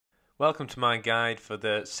Welcome to my guide for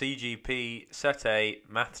the CGP Set A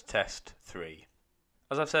Math Test 3.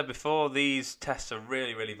 As I've said before, these tests are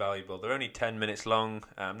really valuable. They're only 10 minutes long.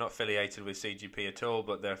 I'm not affiliated with CGP at all,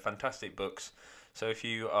 but they're fantastic books. So if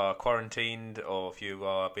you are quarantined or if you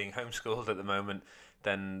are being homeschooled at the moment,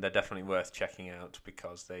 then they're definitely worth checking out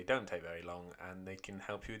because they don't take very long and they can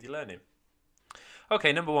help you with your learning.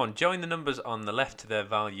 Okay, number one, join the numbers on the left to their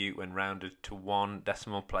value when rounded to one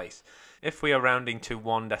decimal place. If we are rounding to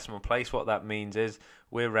one decimal place, what that means is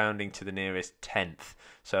we're rounding to the nearest tenth.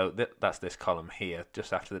 So that's this column here,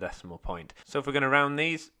 just after the decimal point. So if we're going to round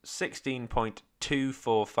these,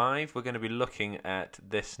 16.245, we're going to be looking at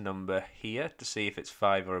this number here to see if it's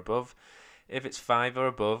 5 or above. If it's 5 or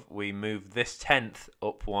above, we move this tenth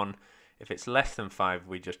up one. If it's less than 5,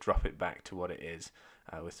 we just drop it back to what it is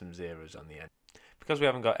with some zeros on the end. Because we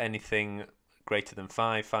haven't got anything greater than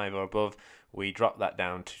 5 or above, we drop that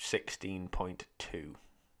down to 16.2.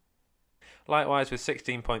 Likewise with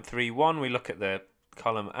 16.31, we look at the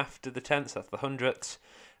column after the tenths, that's the hundredths,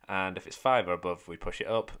 and if it's 5 or above, we push it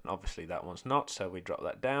up. And obviously that one's not, so we drop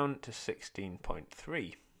that down to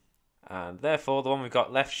 16.3. And therefore the one we've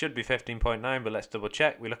got left should be 15.9, but let's double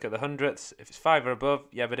check. We look at the hundredths. If it's 5 or above,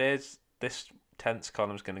 yeah, it is. This tenths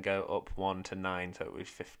column is going to go up 1 to 9, so it was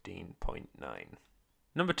 15.9.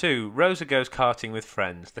 Number 2, Rosa goes karting with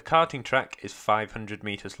friends. The karting track is 500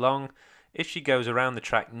 meters long. If she goes around the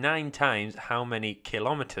track 9 times, how many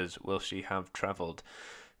kilometers will she have traveled?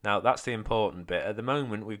 Now that's the important bit. At the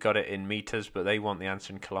moment we've got it in meters, but they want the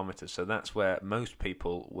answer in kilometers, so that's where most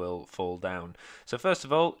people will fall down. So first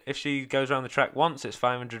of all, if she goes around the track once, it's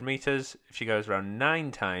 500 meters. If she goes around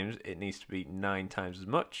 9 times, it needs to be 9 times as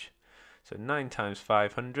much. So 9 times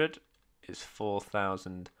 500 is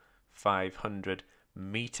 4,500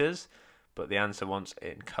 meters, but the answer wants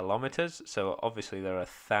it in kilometers, so obviously there are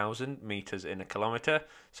 1,000 meters in a kilometer,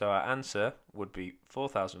 so our answer would be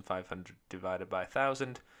 4,500 divided by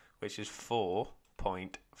 1,000, which is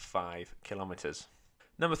 4.5 kilometers.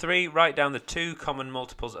 Number 3, write down the 2 common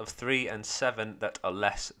multiples of 3 and 7 that are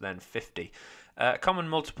less than 50. Common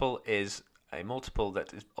multiple is a multiple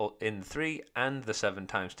that is in 3 and the 7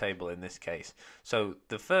 times table in this case. So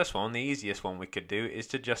the first one, the easiest one we could do, is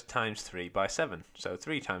to just times 3 by 7. So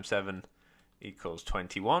 3 times 7 equals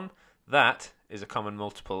 21. That is a common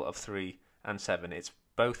multiple of 3 and 7. It's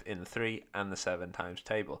both in the 3 and the 7 times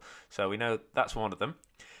table. So we know that's one of them.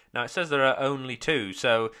 Now it says there are only 2,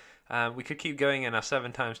 so we could keep going in our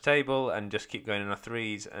 7 times table and just keep going in our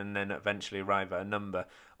 3's and then eventually arrive at a number.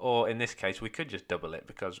 Or in this case, we could just double it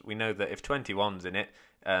because we know that if 21's in it,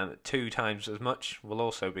 2 times as much will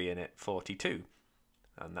also be in it, 42.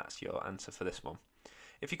 And that's your answer for this one.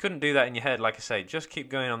 If you couldn't do that in your head, like I say, just keep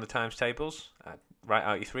going on the times tables. Write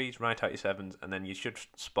out your 3's, write out your 7's, and then you should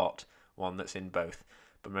spot one that's in both.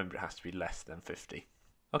 But remember, it has to be less than 50.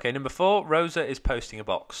 Okay, number 4, Rosa is posting a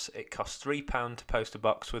box. It costs £3 to post a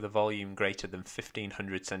box with a volume greater than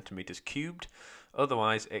 1,500 centimetres cubed.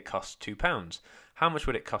 Otherwise, it costs £2. How much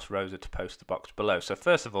would it cost Rosa to post the box below? So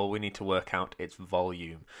first of all, we need to work out its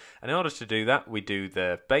volume. And in order to do that, we do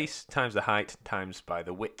the base times the height times by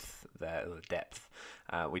the width, the depth.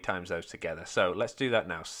 We times those together. So let's do that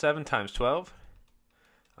now. 7 times 12,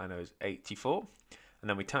 I know is 84. And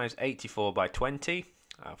then we times 84 by 20.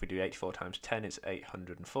 If we do 84 times 10, it's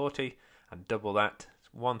 840, and double that,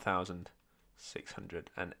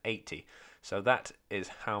 1,680. So that is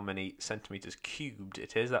how many centimetres cubed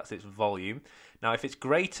it is. That's its volume. Now, if it's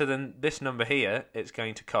greater than this number here, it's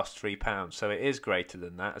going to cost £3. So it is greater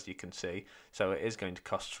than that, as you can see. So it is going to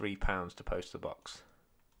cost £3 to post the box.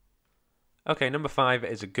 Okay, number 5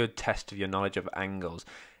 is a good test of your knowledge of angles.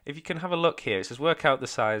 If you can have a look here, it says work out the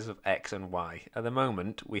size of x and y. At the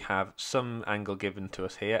moment, we have some angle given to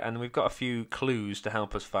us here, and we've got a few clues to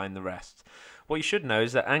help us find the rest. What you should know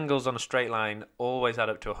is that angles on a straight line always add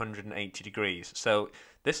up to 180 degrees. So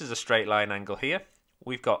this is a straight line angle here.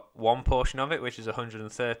 We've got one portion of it, which is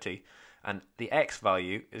 130, and the x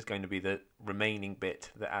value is going to be the remaining bit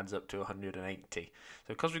that adds up to 180. So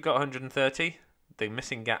because we've got 130, the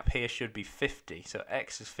missing gap here should be 50. So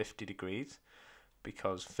x is 50 degrees.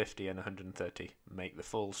 Because 50 and 130 make the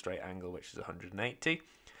full straight angle, which is 180.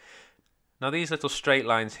 Now these little straight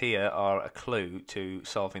lines here are a clue to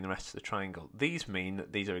solving the rest of the triangle. These mean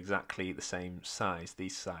that these are exactly the same size,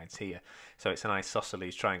 these sides here. So it's an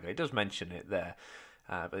isosceles triangle. It does mention it there,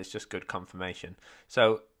 but it's just good confirmation.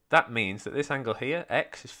 So that means that this angle here,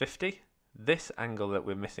 x, is 50. This angle that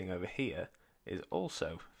we're missing over here is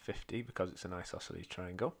also 50 because it's an isosceles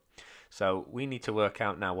triangle. So we need to work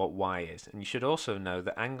out now what y is. And you should also know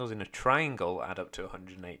that angles in a triangle add up to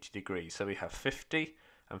 180 degrees. So we have 50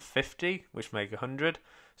 and 50, which make 100.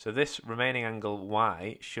 So this remaining angle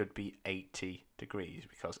Y should be 80 degrees,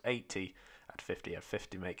 because 80 add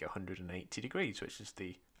 50 make 180 degrees, which is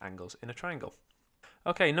the angles in a triangle.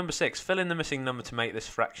 Okay, number 6, fill in the missing number to make this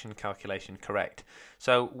fraction calculation correct.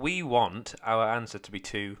 So we want our answer to be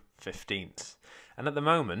 2/15. And at the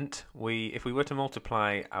moment, if we were to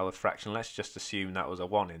multiply our fraction, let's just assume that was a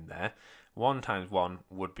 1 in there. 1 times 1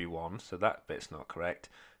 would be 1, so that bit's not correct.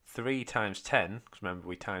 3 times 10, because remember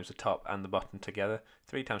we times the top and the bottom together,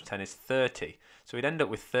 3 times 10 is 30. So we'd end up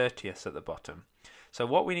with 30ths at the bottom. So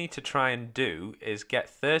what we need to try and do is get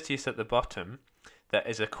 30ths at the bottom that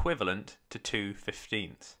is equivalent to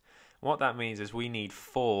 2/15. What that means is we need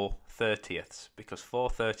 4 30ths, because 4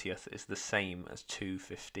 30ths is the same as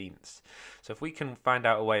 2/15. So if we can find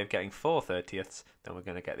out a way of getting 4 30ths, then we're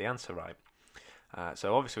going to get the answer right.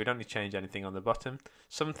 So obviously we don't need to change anything on the bottom.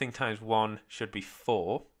 Something times 1 should be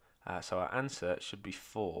 4, so our answer should be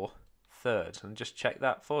 4 thirds. And just check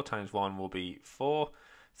that, 4 times 1 will be 4,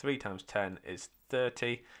 3 times 10 is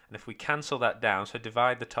 30, and if we cancel that down, so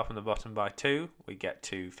divide the top and the bottom by 2, we get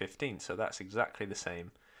 2/15. So that's exactly the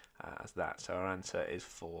same as that, so our answer is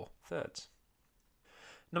 4 thirds.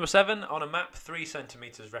 Number 7, on a map, 3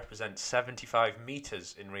 centimetres represents 75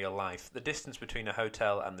 metres in real life. The distance between a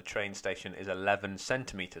hotel and the train station is 11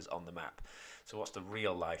 centimetres on the map. So what's the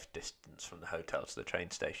real life distance from the hotel to the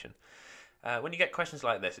train station? When you get questions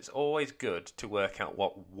like this, it's always good to work out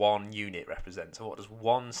what 1 unit represents. And what does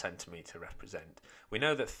 1 centimetre represent? We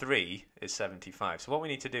know that 3 is 75. So what we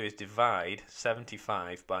need to do is divide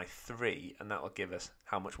 75 by 3, and that will give us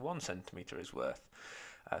how much 1 centimetre is worth.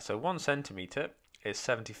 So 1 centimetre is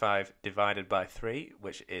 75 divided by 3,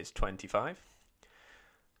 which is 25.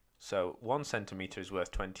 So 1 centimetre is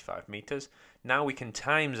worth 25 metres. Now we can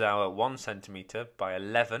times our 1 centimetre by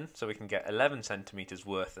 11, so we can get 11 centimetres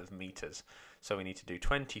worth of metres. So we need to do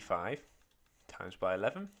 25 times by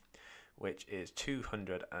 11, which is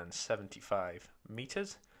 275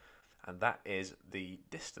 metres, and that is the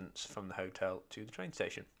distance from the hotel to the train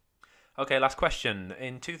station. Okay, last question.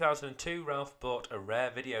 In 2002, Ralph bought a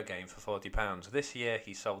rare video game for £40. This year,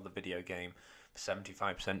 he sold the video game for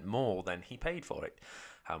 75% more than he paid for it.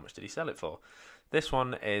 How much did he sell it for? This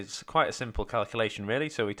one is quite a simple calculation, really.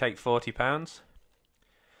 So we take £40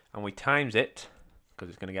 and we times it, because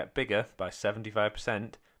it's going to get bigger, by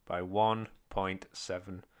 75% by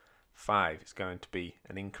 1.75. It's going to be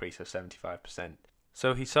an increase of 75%.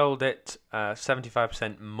 So he sold it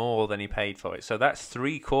 75% more than he paid for it. So that's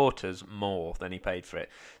 3/4 more than he paid for it.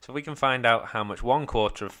 So we can find out how much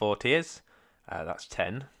 1/4 of 40 is. That's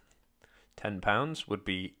 10. £10 would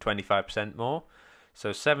be 25% more.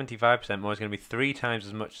 So 75% more is going to be 3 times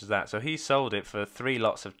as much as that. So he sold it for 3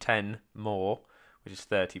 lots of 10 more, which is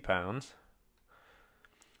 £30.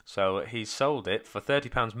 So he sold it for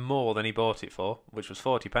 £30 more than he bought it for, which was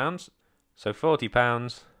 £40. So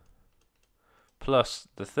 £40 plus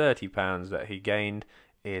the £30 that he gained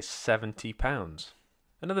is £70.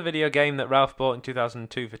 Another video game that Ralph bought in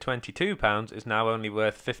 2002 for £22 is now only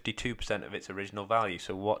worth 52% of its original value.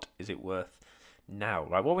 So what is it worth now?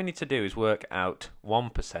 Right, what we need to do is work out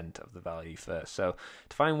 1% of the value first. So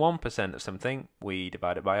to find 1% of something, we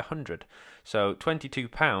divide it by 100. So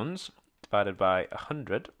 £22 divided by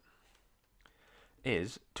 100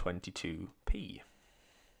 is 22p.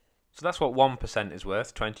 So that's what 1% is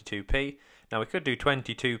worth, 22p. Now we could do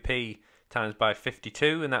 22p times by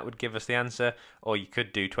 52, and that would give us the answer, or you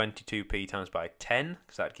could do 22p times by 10,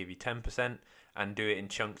 because that would give you 10%, and do it in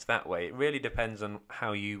chunks that way. It really depends on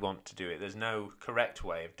how you want to do it. There's no correct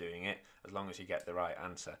way of doing it, as long as you get the right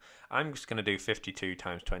answer. I'm just going to do 52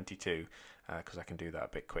 times 22, because I can do that a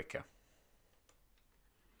bit quicker.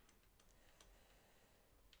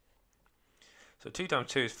 So 2 times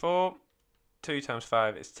 2 is 4, 2 times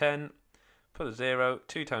 5 is 10, put a 0,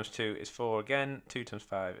 2 times 2 is 4 again, 2 times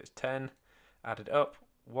 5 is 10, added up,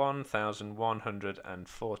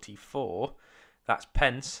 1,144, that's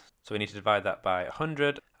pence, so we need to divide that by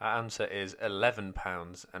 100, our answer is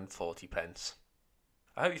 £11.40.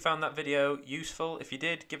 I hope you found that video useful. If you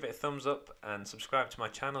did, give it a thumbs up and subscribe to my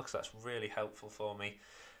channel, because that's really helpful for me.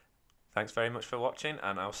 Thanks very much for watching,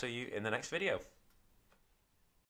 and I'll see you in the next video.